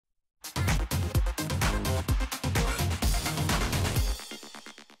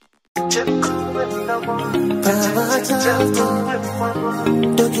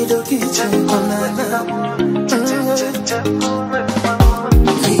Dokiche,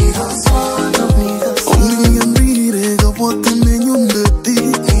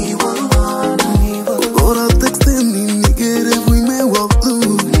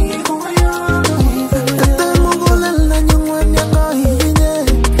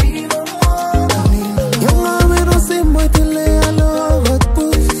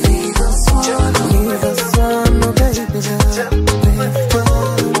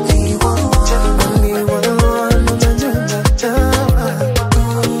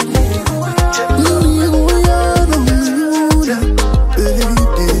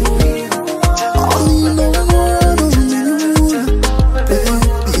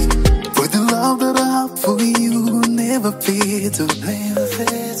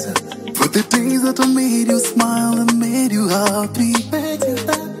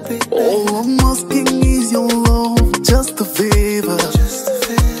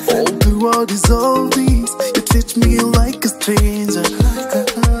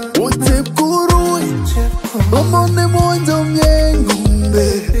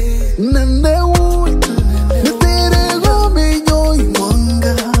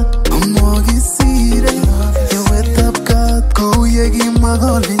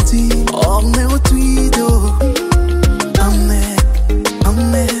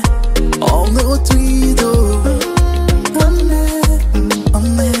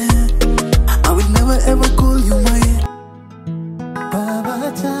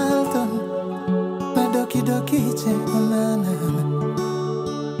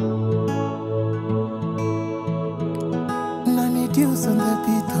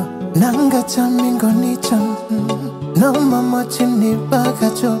 Nanga chamingo ni cham, no mama chini baga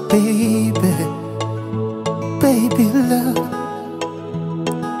cho baby, baby love.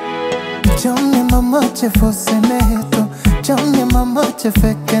 Jamne mama che fosse netto, jamne mama che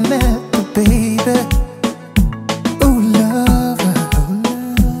fecche netto, baby. Oh love,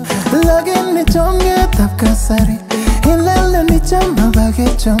 lagi ni jamne tap kasari, ilele ni chamba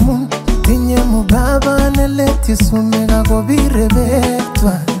bage chamun. Tinye mu baba neleti sumega go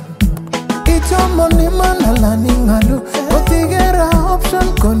birebetwa. Ichomo ni manala ni ngalu, otigera option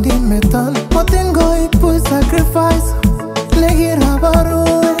kondi metan. Otingo ipu sacrifice, legira baru.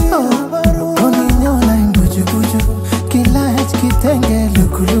 Koni nyona imbuju buju, kila hech kitenge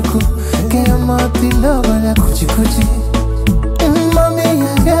luku luku. Kaya mati logo la kuchi kuchi. Mami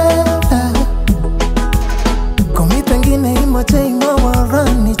ya gela, komi tengine imoche ima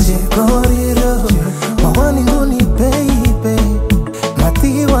warani chegoriro. Mawani nguni baby,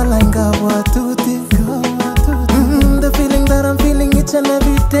 mati wala ingawa tuti. The feeling that I'm feeling each and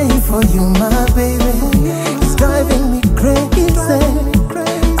every day for you, my baby, it's driving me crazy,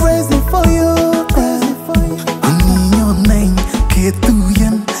 crazy for you. I need your name,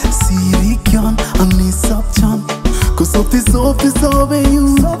 Ketuyan, Sirikyan, I need Sapchan, cause of this over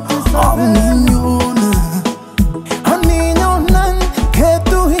you. I need your name, I need your name,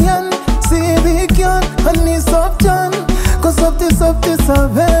 Ketuyan, Sirikyan, I need Sapchan, cause of this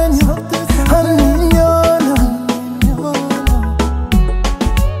over you. I need your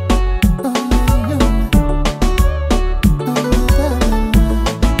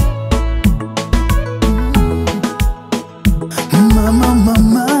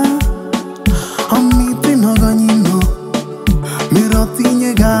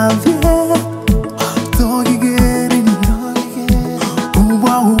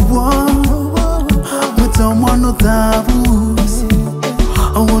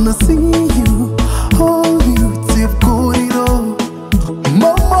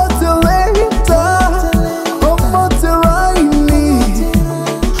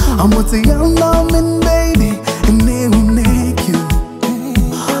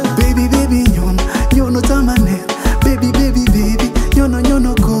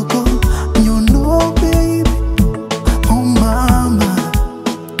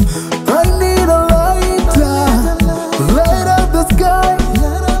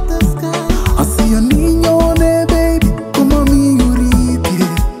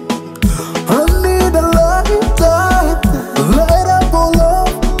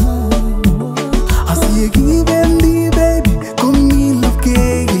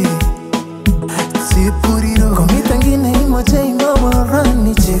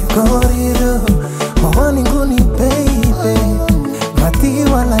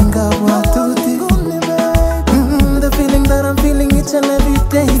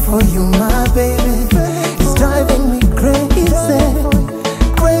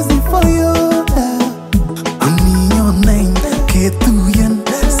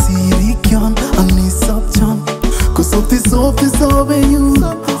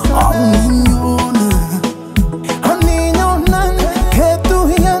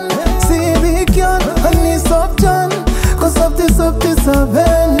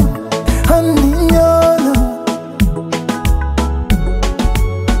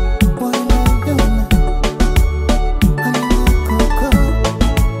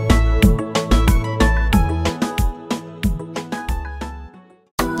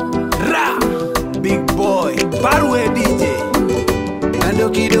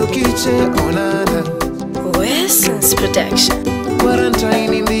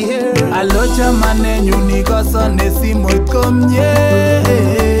Alo chamanenyu nikosone simoit komye.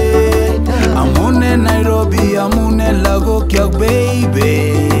 Amune Nairobi, amune lagokyok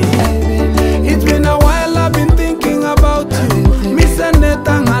baby. It's been a while I've been thinking about you. Miss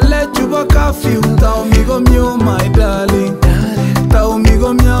Aneta ngale chuba curfew. Tao mi go myo my darling. Tao mi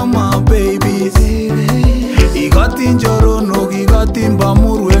go myo my babies. Igatin jorono, igatin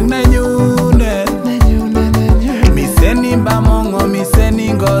bamurweng na nyune. Miseni bamongo,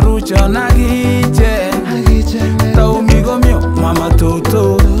 miseni ngorucho nagiche. Tao mi go myo mama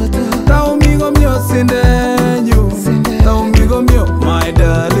toto. Tao mi go myo sindenyu. Tao mi go myo my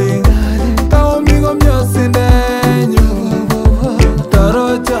darling. Tao mi go myo sindenyu.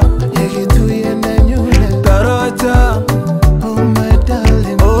 Tarocha, tarocha. Oh my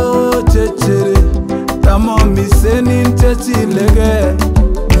darling, oh chechere. Tamo mi senin chechilege.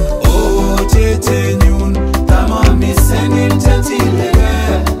 Oh chechenyun. Tamo mi senin chechilege.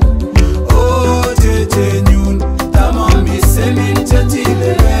 Oh chechenyun. Tamo mi senin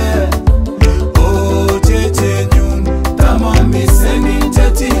chechilege. Oh chechenyun. Tamo mi senin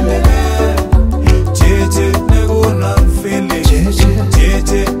chechilege. Cheche nego nan feeling.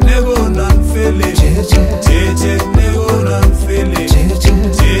 Cheche nego nan feeling. Cheche nego nan feeling.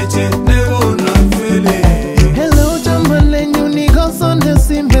 Cheche nego nan feeling. hello chamanenyu nikosone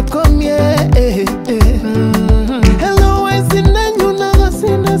simet komye. Hello esinenyu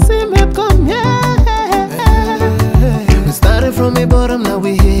nakosine simet komye. We started from the bottom, now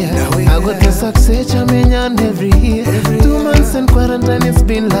we here. I got the success, chamenyan every year. 2 months in quarantine, it's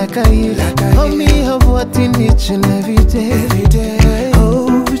been like a year. How me have what in each and every day.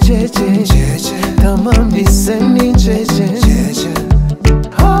 Oh, cheche, tamami sending cheche.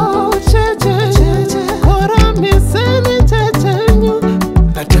 Oh, cheche, kora mi sending cheche.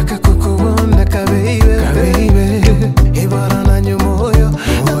 Nataka kukuona ka baby. Ibara na nyumoyo,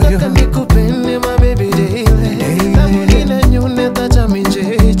 nataka nikupende my baby daily. Tamuni na nyune tacha mi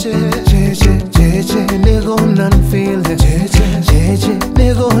cheche. Nego nan feel it. Cheche,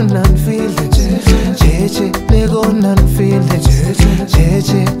 nego nan feel it. Cheche, nego nan feel it.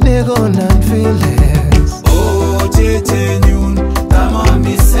 Cheche, nego nan feel it. Oh cheche nyun. Tamo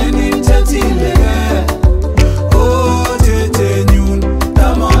mi senin chechilege. Oh cheche nyun.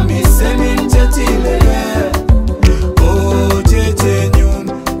 Tamo mi senin chechilege. Oh cheche nyun.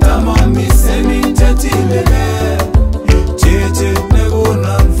 Tamo mi senin chechilege. Cheche nego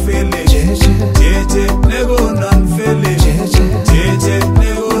nan feeling. Cheche nego nan feeling. Cheche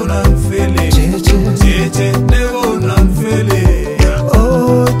nego nan feeling. Cheche nego nan feeling.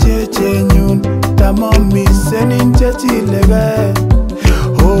 Oh cheche nyun. Tamo mi senin chechilege.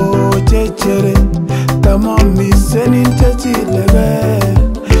 Oh chechere. Tamo mi senin chechilege.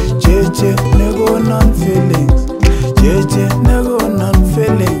 Cheche nego nan feelings. Cheche nego nan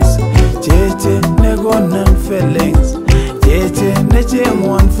feelings. Cheche nego nan feelings. Cheche neche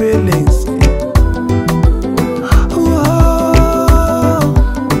one feelings.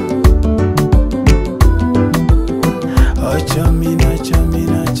 Chamina,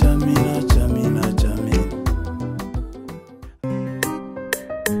 chamina, chamina, chamina, chamina.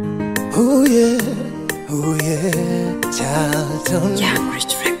 Oh yeah, Charlton.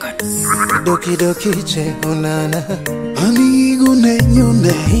 Dokiche, unana. Anigo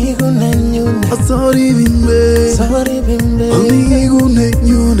nenyune, sorry bimbe, anigo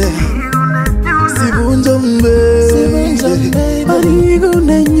nenyune, sibunjambe, anigo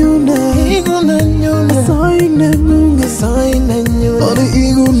nenyune, sorry nenyune,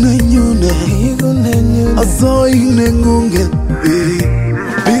 anigo nenyune, sorry nenyune.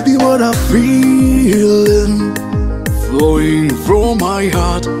 Baby, what I'm feeling, flowing from my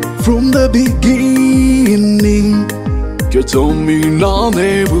heart, from the beginning. You told me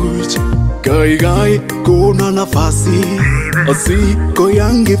nanebuch, gai kona nafasi, asi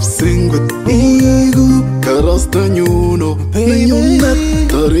koyang gipsing with igu karasta nyuno, nenyunet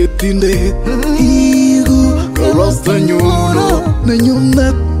taritinde, igu karasta nyuno,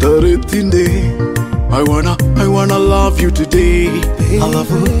 nenyunet taritinde. I wanna love you today. I love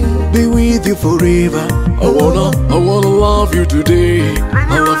you, be with you forever. I wanna love you today.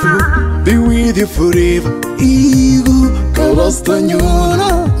 I love you, be with you forever. Igu karasta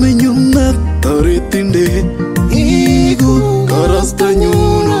nyuno, nenyunet taritinde. Igu karasta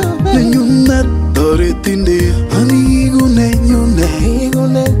nyuno, nenyunet taritinde. Anigu nenyune,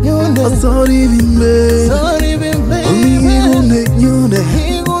 sorry bimbe, anigu nenyune,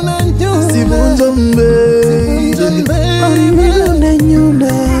 sibunjambe, anigu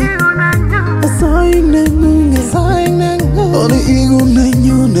nenyune, sorry nenyune, anigu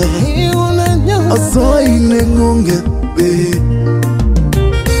nenyune, sorry nenyune, babe.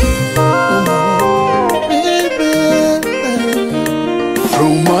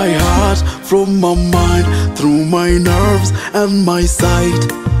 my mind, through my nerves and my sight.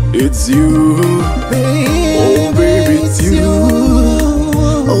 It's you, baby, oh baby, it's you.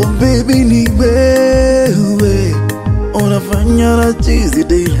 Oh baby, ni wewe unafanya na chizi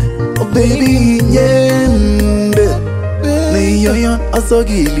dile. Oh baby, nyende ni yoyon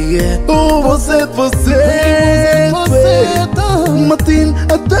asogilie. Oh você Matin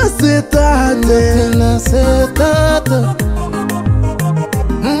atacetate.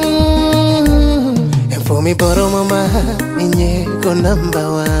 And for me boro mama ninye go number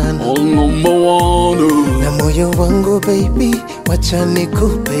one. Oh number one. Na moyo wangu baby wacha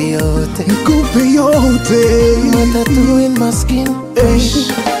nikupe yote. Nikupe yote. My tattoo in my skin,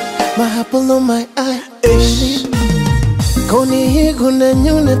 my apple on my eye. Koni gonna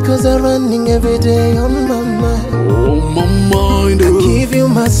unit cause I'm running every day on my mind. Oh my mind. I give you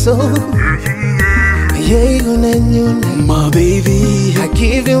my soul. Yeah, gonna unit. My baby. I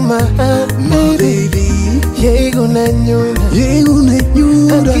give you my heart, my baby. Yeah, gonna unit. Yeah, gonna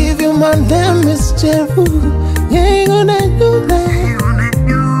unit. I give you my name is Jeru. Yeah, gonna unit.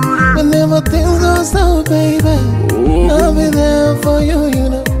 Whenever things go south, baby, I'll be there for you, you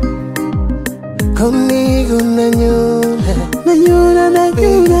know. Conmigo na nyuna,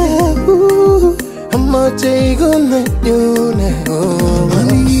 amochego na nyuna,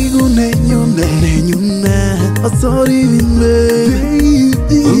 amigo na nyuna, asori me,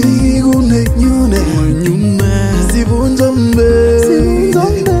 amigo na nyuna, sibunja me,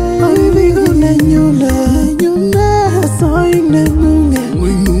 amigo na nyuna, asori na nyuna,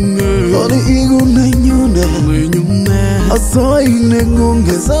 amigo na nyuna, asori na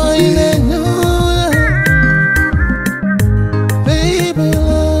nyuna, asori na nyuna.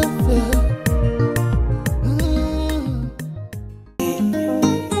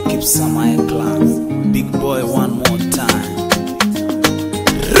 Samai class, big boy one more time.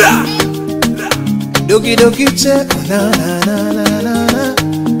 Ra! Dokiche, na na na na na.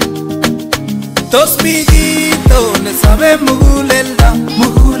 Dos bigito ne sabe mugulela,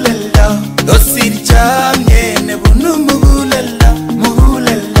 mugulela. Dos sircha ne bunu mugulela,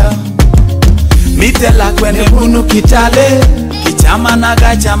 mugulela. Mitela kwene bunu kitale, kichama na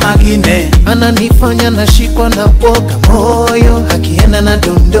gachama gine. Ananifanya nashikwa na boka moyo akienda na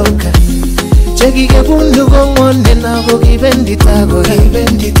dondoka. Cheki ke bundu gongone na go kibendita go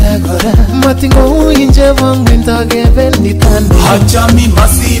ra. Matingo uinje wangu ntage benditano. Hachami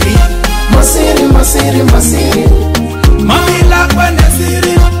masiri, masiri masiri masiri. Mamila kwene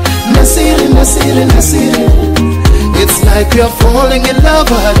siri, nasiri nasiri nasiri. It's like you're falling in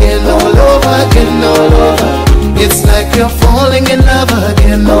love again, all over again, all over. It's like you're falling in love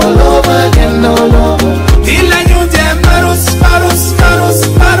again, all over again, all over. Dila nyunje marus, marus, marus,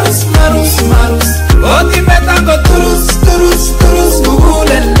 marus, marus, marus. Odi metango turus, turus, turus,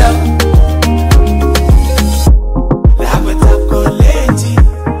 mugulela. Lagwe tap koleji,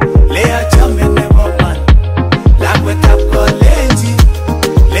 lea chame nevoman. Lagwe tap koleji,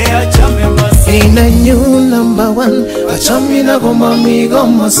 lea chame masi. Ain't a new number one, a chamina go mami go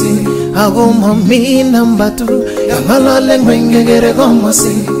masi. I go mami number two, yamala lengwenge gere go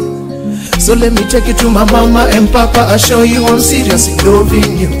masi. So let me take you to my mama and papa. I show you I'm serious in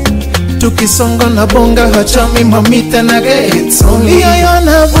loving you. Tukisonga na bonga hachami mamita na it's only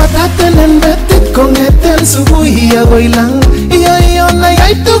Iyayona wataten and betit kongeten subuhi ya goilang. Iyayona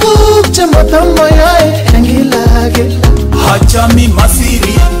yaitubuk chamatama yae engilage. Hachami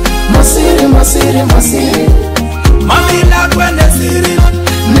masiri, masiri masiri masiri. Mamila kwene siri,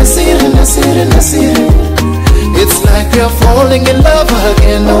 nasiri nasiri nasiri. It's like you're falling in love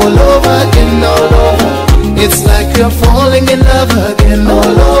again, all over again, all over. It's like you're falling in love again,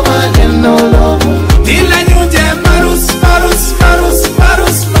 all over again, all over. Dila nyunje marus, marus, marus,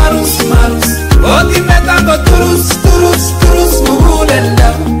 marus, marus, marus. Odi metango turus, turus, turus, mugulela.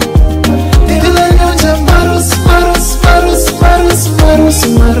 Dila nyunje marus, marus, marus, marus, marus,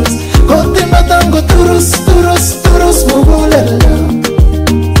 marus. Odi metango turus, turus, turus, mugulela.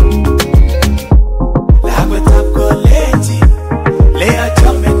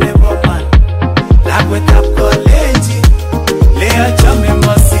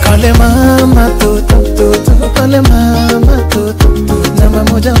 Kale mama toto toto, kale mama toto toto, namba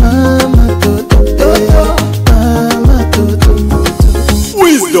moja mama toto toto, mama toto toto.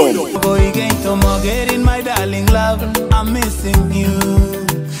 Wisdom. Boy, again to get in my darling love, I'm missing you.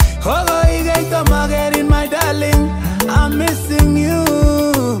 Oh, again to get in my darling, I'm missing you.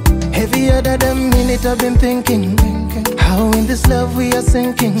 Every other damn minute I've been thinking, how in this love we are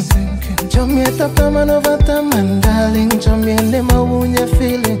sinking. Chomie tapaman over taman, darling. Chomie nema unye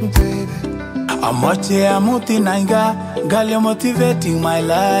feeling, baby. Amoche amuti nainga, girl, you're motivating my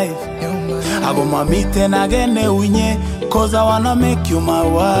life. I go mamiten again unye, cause I wanna make you my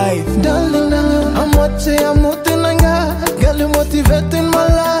wife. Darling, I'm watching anga, girl you motivating my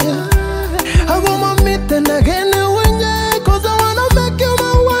life. I go mamiten again unye, cause I wanna make you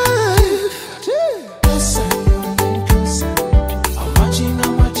my wife. Closer, I'm watching,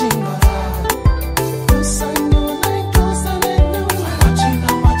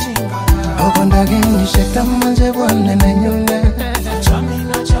 Ogondageni shekta manje wane na nyune.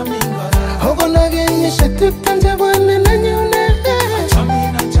 Ogondageni shekta manje wane na nyune.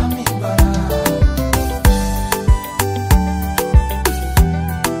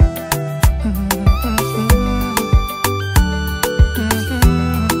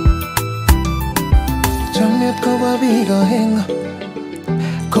 Chamiet koba biga henga,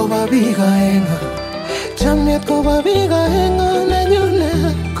 koba biga henga. Chamiet koba biga henga na nyune.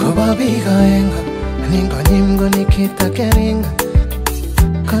 Koba biga henga, ningo nyimgo nikita keringa,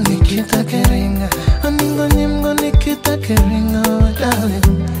 konikita keringa, ningo nyimgo nikita keringa,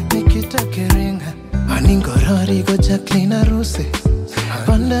 darling, nikita keringa, ningo rari go Jacqueline Aruse,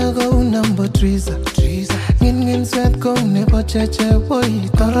 panda go unambo triza, ngin sweat go nebo cheche boy,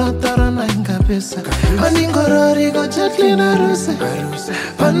 tara na inga pesa, ningo rari go Jacqueline Aruse,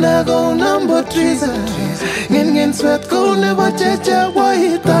 panda go unambo triza, ngin sweat go nebo cheche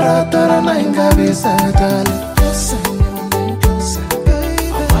boy, tara na inga pesa, darling.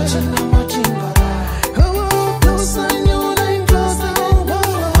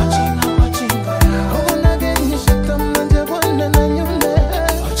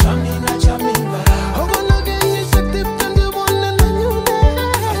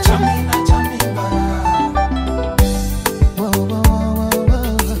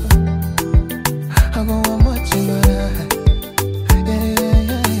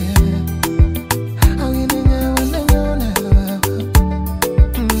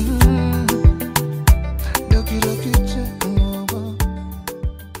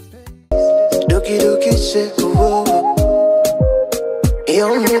 Dokiche,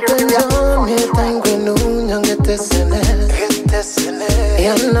 yo me tengo NENETESETAI.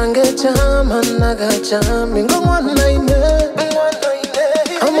 Yanange chama naga chami ngomwana ine.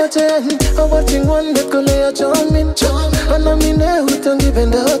 Amachen, awating one that kole ya chamin. Anamine utangi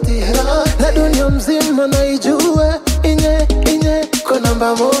bendati. La dunia mzima naijue. Inye, kwa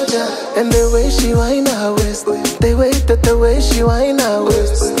namba moja. And the way she whine her waist, the way she whine her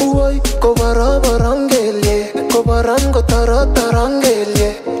waist. Uoi, kobarangelye, kobarango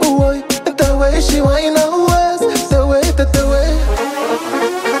tarangelye. Uoi, the way she whine her waist, the way.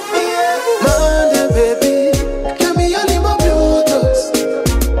 Monday, baby, give me all my Bluetooth.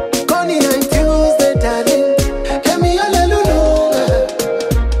 Connie and Tuesday, darling, give me all the Lulunga.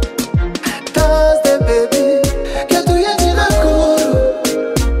 Thursday, baby, get to your dinner guru.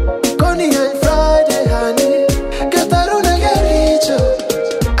 Connie and Friday, honey, get a runa get rich.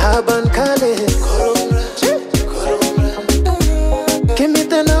 Aban Kale, give me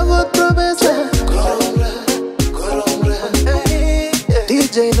the nagot probesa.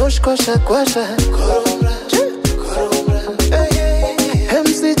 DJ Noshkosha Kwasha,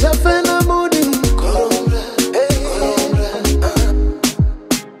 MC Jafena Moody.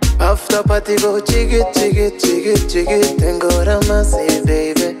 After party go chigit, then go ramasi,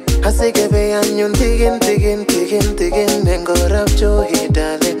 baby. Hasikebe anyun tigin, then go rap johi,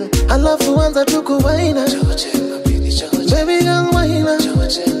 darling. I love to answer to kuwaina, baby girl waina.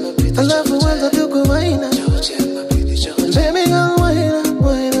 I love to answer to kuwaina, baby girl waina.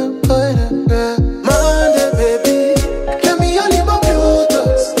 Monday, baby, give me all my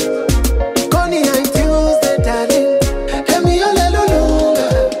Bluetooth. Connie and Tuesday, darling, give me all the Lulunga.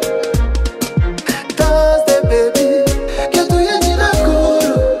 Thursday, baby, get to your dinner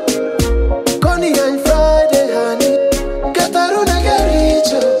guru. Connie and Friday, honey, get a runa get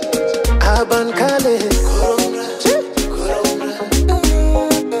rich. Aban Kale,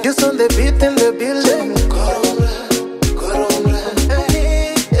 just on the beat in the building.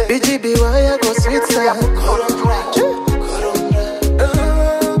 BGB wire go sweet style.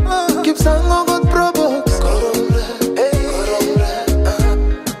 Keep sang on good pro box.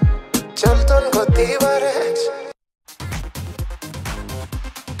 Charlton got the